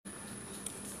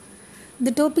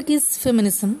The topic is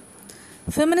feminism.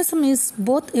 Feminism is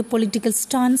both a political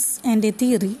stance and a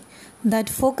theory that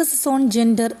focuses on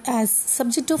gender as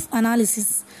subject of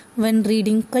analysis when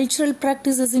reading cultural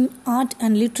practices in art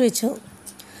and literature.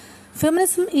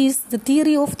 Feminism is the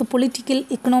theory of the political,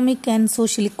 economic, and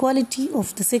social equality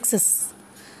of the sexes.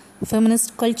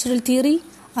 Feminist cultural theory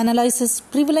analyzes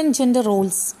prevalent gender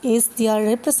roles as they are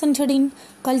represented in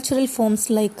cultural forms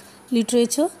like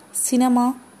literature,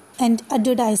 cinema, and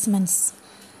advertisements.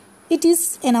 It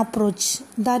is an approach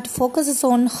that focuses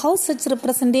on how such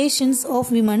representations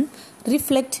of women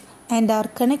reflect and are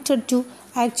connected to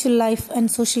actual life and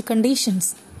social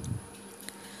conditions.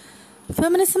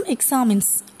 Feminism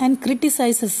examines and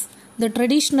criticizes the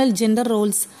traditional gender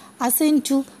roles assigned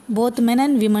to both men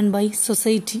and women by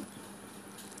society.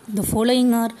 The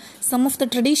following are some of the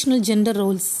traditional gender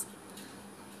roles.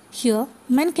 Here,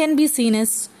 men can be seen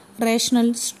as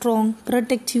rational, strong,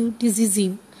 protective,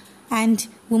 decisive, and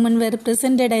women were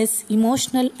presented as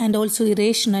emotional and also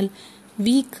irrational,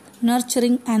 weak,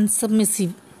 nurturing, and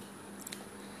submissive.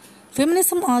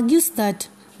 Feminism argues that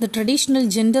the traditional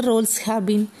gender roles have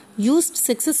been used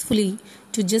successfully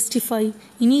to justify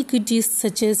inequities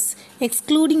such as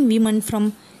excluding women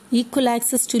from equal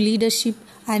access to leadership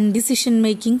and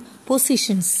decision-making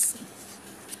positions.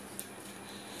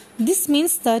 This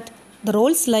means that the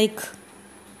roles like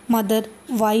mother,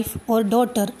 wife, or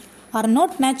daughter are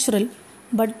not natural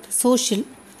but social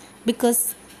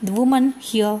because the women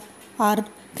here are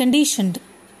conditioned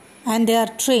and they are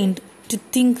trained to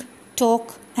think,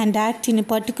 talk, and act in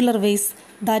particular ways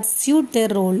that suit their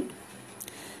role.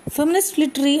 Feminist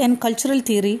literary and cultural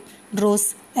theory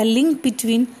draws a link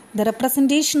between the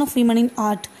representation of women in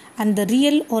art and the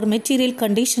real or material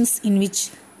conditions in which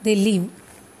they live.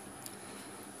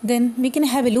 Then we can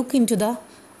have a look into the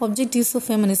objectives of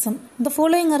feminism. The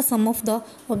following are some of the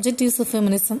objectives of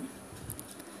feminism.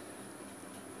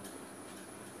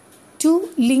 To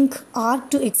link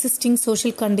art to existing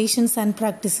social conditions and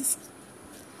practices.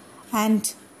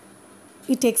 And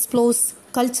it explores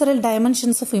cultural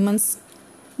dimensions of women's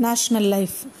national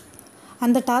life.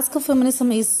 And the task of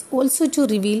feminism is also to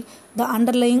reveal the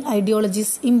underlying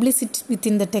ideologies implicit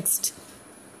within the text.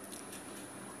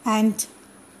 And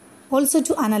also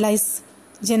to analyze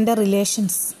gender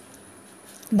relations.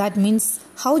 That means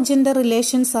how gender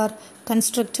relations are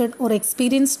constructed or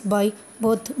experienced by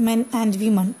both men and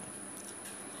women.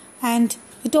 And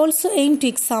it also aims to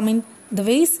examine the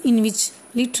ways in which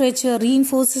literature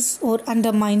reinforces or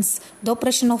undermines the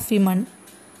oppression of women,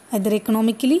 either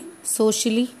economically,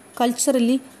 socially,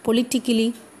 culturally,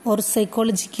 politically, or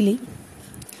psychologically.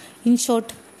 In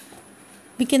short,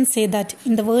 we can say that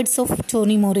in the words of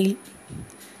Tony Morrill,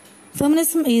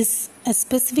 feminism is a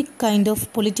specific kind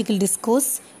of political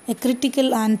discourse, a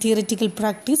critical and theoretical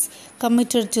practice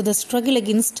committed to the struggle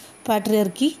against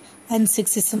patriarchy and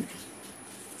sexism.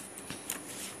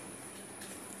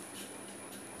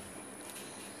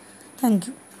 Thank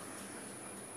you.